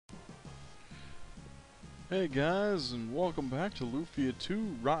Hey guys, and welcome back to Lufia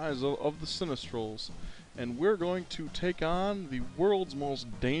 2 Rise of the Sinistrals. And we're going to take on the world's most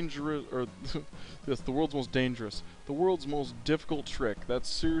dangerous, or yes, the world's most dangerous, the world's most difficult trick. That's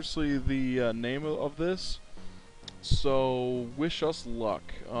seriously the name of this. So, wish us luck.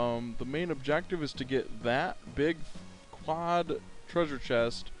 The main objective is to get that big quad treasure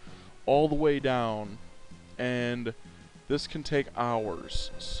chest all the way down. And this can take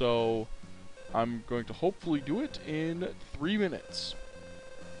hours. So, I'm going to hopefully do it in 3 minutes.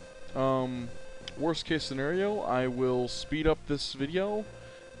 Worst case scenario, I will speed up this video,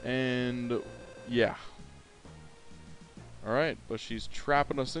 and yeah. Alright, but she's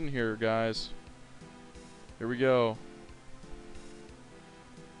trapping us in here, guys. Here we go.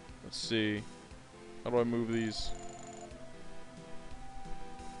 Let's see. How do I move these?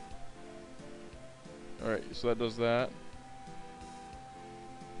 Alright, so that does that.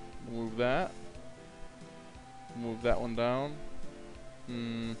 Move that. Move that one down.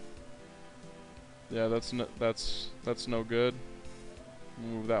 Yeah, that's no good.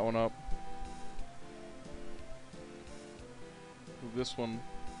 Move that one up. Move this one.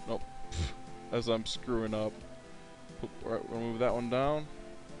 Nope. As I'm screwing up. Right, we'll move that one down.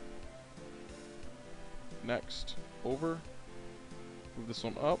 Next. Over. Move this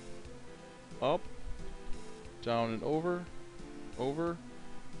one up. Up. Down and over. Over.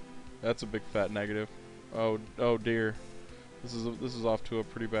 That's a big fat negative. Oh dear. This is off to a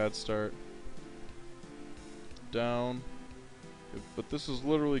pretty bad start. Down. But this is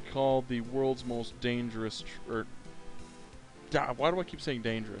literally called the world's most dangerous why do I keep saying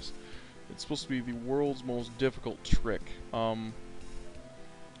dangerous? It's supposed to be the world's most difficult trick. I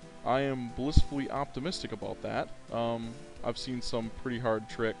am blissfully optimistic about that. I've seen some pretty hard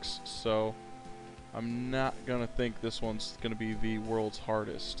tricks, so I'm not gonna think this one's gonna be the world's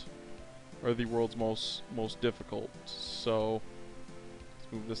hardest. Or the world's most difficult. So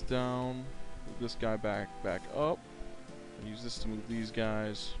let's move this down, move this guy back up, and use this to move these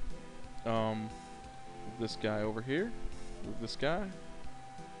guys. Move this guy over here. Move this guy.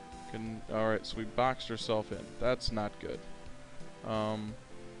 Alright, so we boxed ourselves in. That's not good.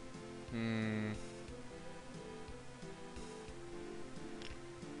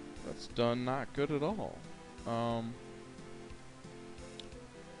 That's done not good at all.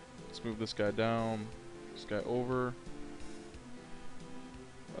 Let's move this guy down, this guy over.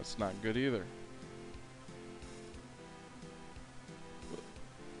 That's not good either. But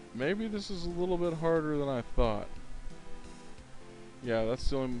maybe this is a little bit harder than I thought. Yeah, that's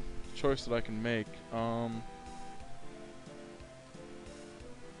the only choice that I can make.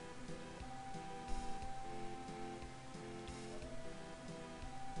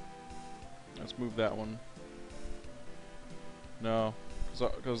 Let's move that one. No.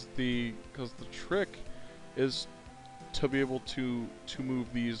 Because the trick is to be able to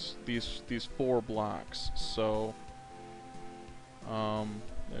move these 4 blocks. So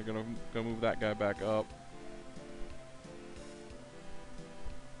they're gonna move that guy back up.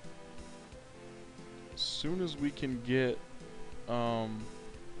 As soon as we can get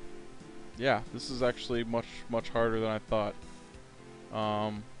yeah, this is actually much harder than I thought.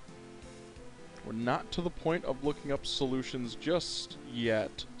 We're not to the point of looking up solutions just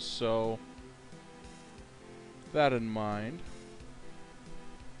yet, so that in mind.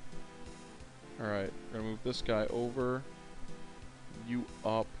 Alright, we're gonna move this guy over, you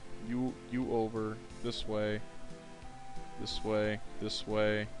up, you over, this way, this way, this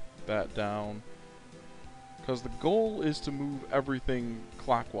way, that down. Because the goal is to move everything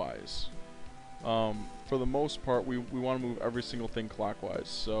clockwise. For the most part, we want to move every single thing clockwise,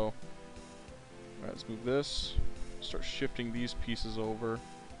 so alright, let's move this. Start shifting these pieces over.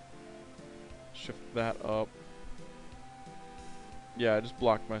 Shift that up. Yeah, I just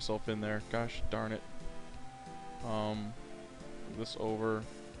blocked myself in there. Gosh darn it. Move this over.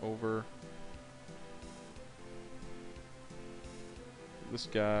 This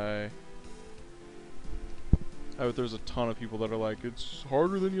guy. I bet there's a ton of people that are like, it's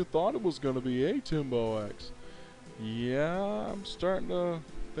harder than you thought it was gonna be, eh, Timbo X? Yeah, I'm starting to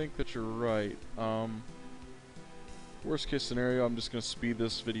think that you're right. Worst case scenario, I'm just gonna speed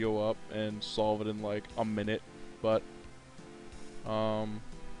this video up and solve it in like a minute, but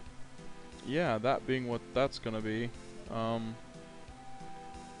yeah, that being what that's gonna be.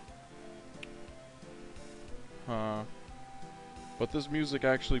 But this music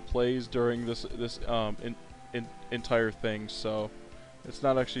actually plays during this entire thing, so it's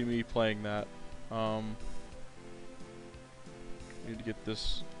not actually me playing that. Need to get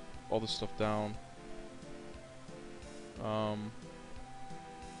all this stuff down. Let's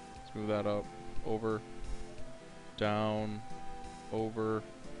move that up, over, down, over,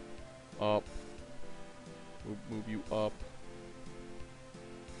 up. Move you up.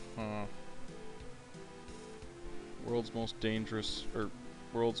 Huh. World's most dangerous, or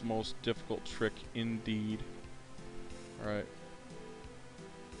world's most difficult trick indeed. Alright.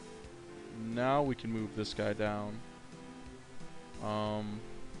 Now we can move this guy down.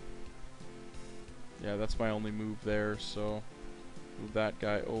 Yeah, that's my only move there, so move that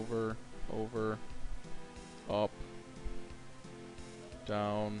guy over, over, up,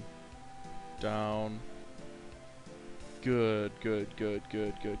 down, down. Good, good, good,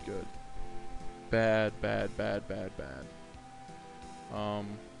 good, good, good. Bad, bad, bad, bad, bad.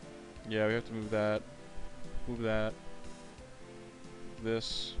 Yeah, we have to move that. Move that.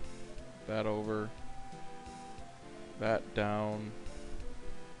 This. That over. That down.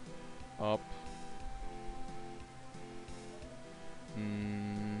 Up.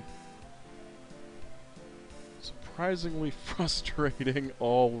 Surprisingly frustrating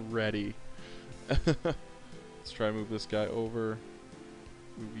already. Let's try to move this guy over.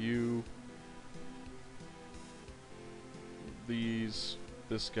 Move you. Move these.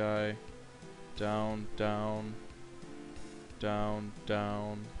 This guy. Down, down. Down,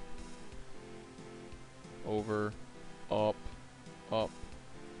 down. Over. Up. Up.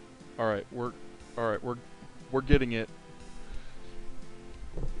 Alright, we're getting it.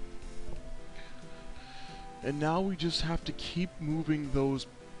 And now we just have to keep moving those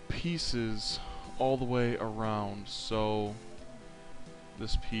pieces all the way around. So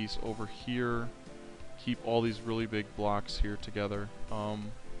this piece over here, keep all these really big blocks here together. Do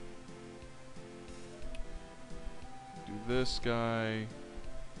this guy.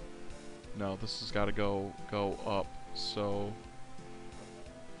 No, this has got to go up. So,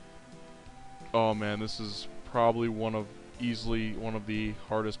 oh man, this is probably easily one of the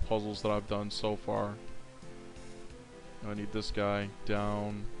hardest puzzles that I've done so far. I need this guy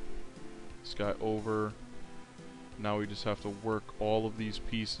down, this guy over. Now we just have to work all of these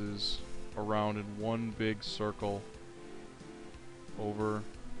pieces around in one big circle. Over.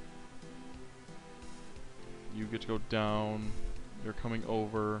 You get to go down. You're coming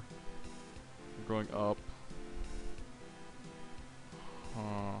over. You're going up.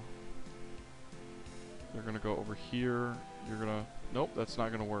 You're gonna go over here. You're gonna... Nope, that's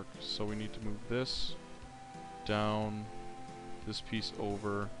not gonna work. So we need to move this down, this piece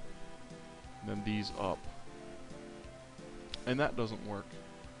over, and then these up. And that doesn't work.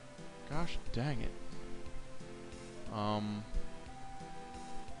 Gosh dang it.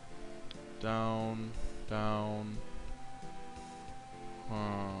 Down, down.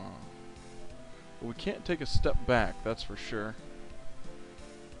 Well, we can't take a step back, that's for sure.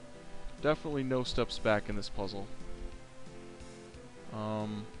 Definitely no steps back in this puzzle. So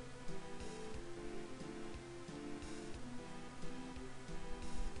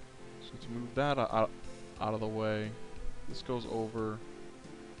to move that out of the way, this goes over.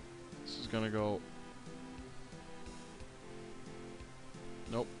 This is gonna go.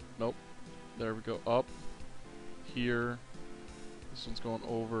 Nope, nope. There we go. Up. Here. This one's going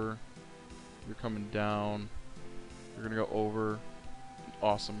over. You're coming down. You're gonna go over.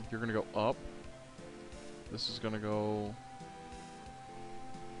 Awesome. You're gonna go up. This is gonna go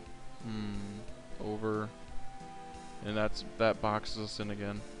over. And that boxes us in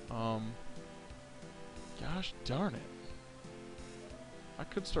again. Gosh darn it. I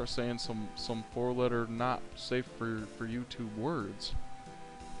could start saying some four-letter not safe for YouTube words,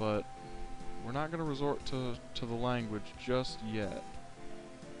 but we're not gonna resort to the language just yet.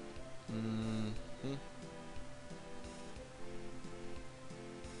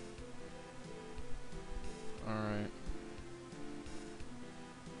 Alright.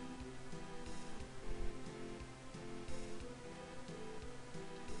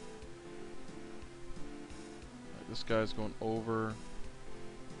 This guy's going over.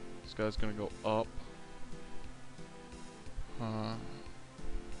 This guy's gonna go up.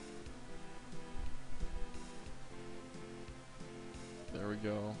 There we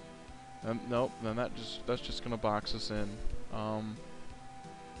go. Nope, then that's just gonna box us in.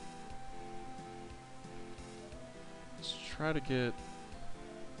 Let's try to get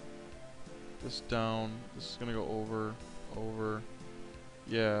this down. This is gonna go over, over.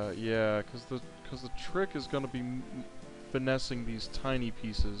 Yeah, because the trick is gonna be finessing these tiny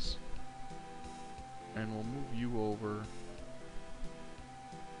pieces. And we'll move you over.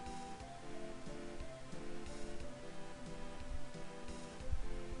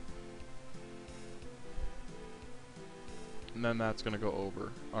 And then that's gonna go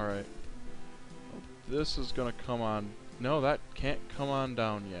over. Alright. This is gonna come on. No, that can't come on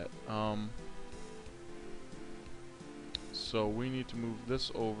down yet. So we need to move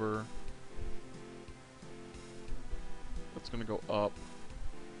this over. That's gonna go up,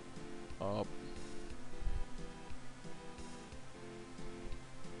 up,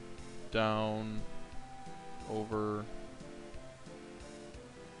 down, over,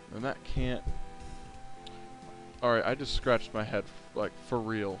 and that can't. Alright, I just scratched my head, like, for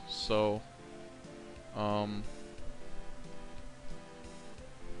real, so, we're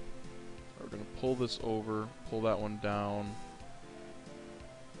gonna pull this over, pull that one down.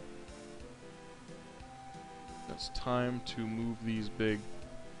 It's time to move these big,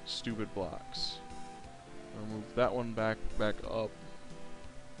 stupid blocks. I'll move that one back up.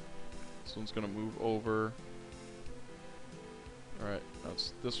 This one's gonna move over. Alright,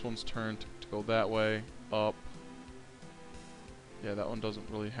 this one's turn to go that way, up. Yeah, that one doesn't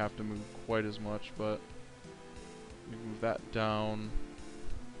really have to move quite as much, but we move that down.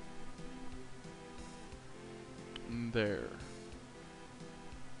 And there.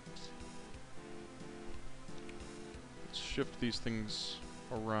 Let's shift these things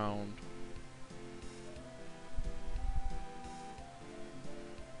around.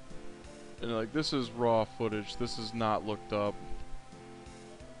 And like, this is raw footage. This is not looked up.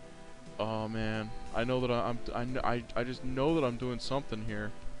 Oh man, I know that I just know that I'm doing something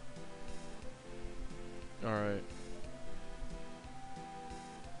here. All right.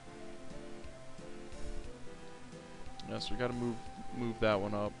 Yes, we gotta move that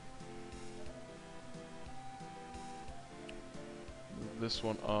one up. Move this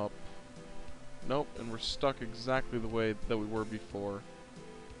one up. Nope, and we're stuck exactly the way that we were before.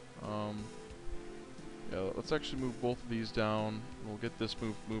 Yeah, let's actually move both of these down. We'll get this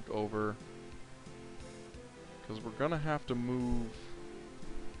moved over. Because we're gonna have to move...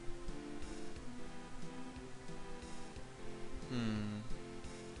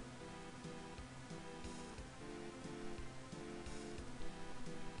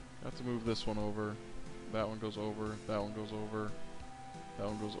 Have to move this one over. That one goes over. That one goes over. That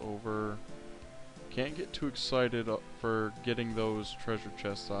one goes over. Can't get too excited for getting those treasure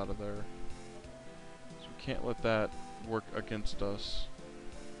chests out of there. So we can't let that work against us.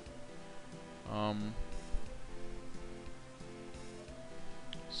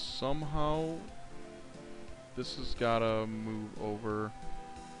 Somehow this has gotta move over.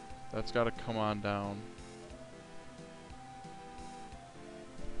 That's gotta come on down.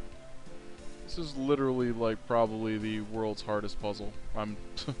 This is literally like probably the world's hardest puzzle. I'm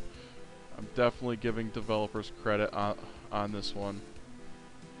definitely giving developers credit on this one.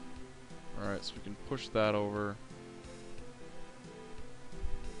 Alright, so we can push that over.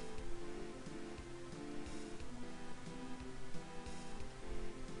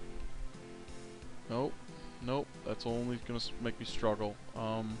 Nope. Nope. That's only gonna make me struggle.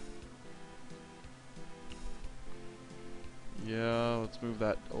 Yeah, let's move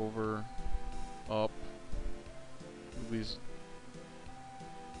that over. Up. Move these.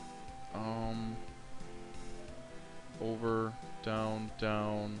 Over, down,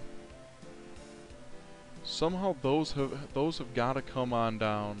 down. Somehow those have got to come on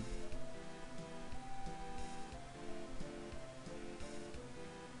down.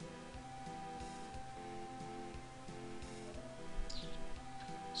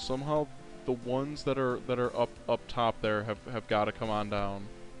 Somehow the ones that are up top there have got to come on down.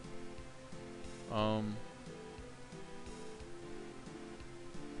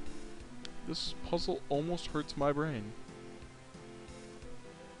 This puzzle almost hurts my brain.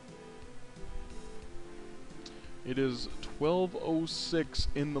 It is 12:06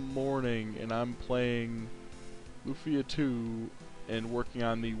 in the morning, and I'm playing Lufia 2 and working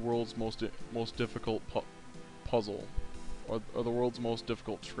on the world's most difficult puzzle, or the world's most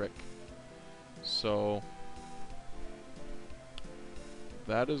difficult trick. So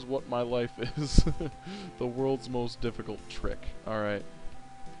that is what my life is. The world's most difficult trick. Alright.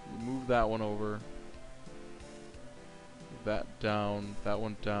 Move that one over. Move that down. That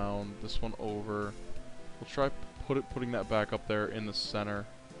one down. This one over. We'll try putting that back up there in the center.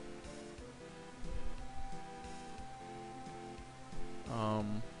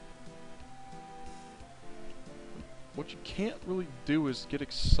 What you can't really do is get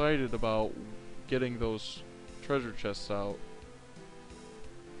excited about getting those treasure chests out.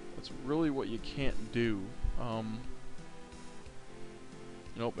 That's really what you can't do.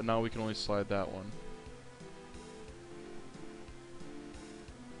 Nope, and now we can only slide that one.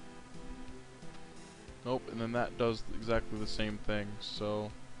 Nope, and then that does exactly the same thing,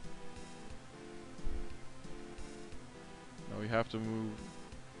 so... Now we have to move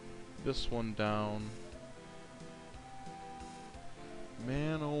this one down.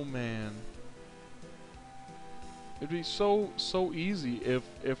 Man, oh man. It'd be so easy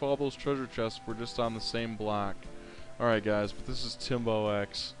if all those treasure chests were just on the same block. Alright guys, but this is Timbo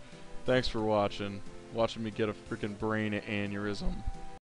X. Thanks for watching. Watching me get a freaking brain aneurysm.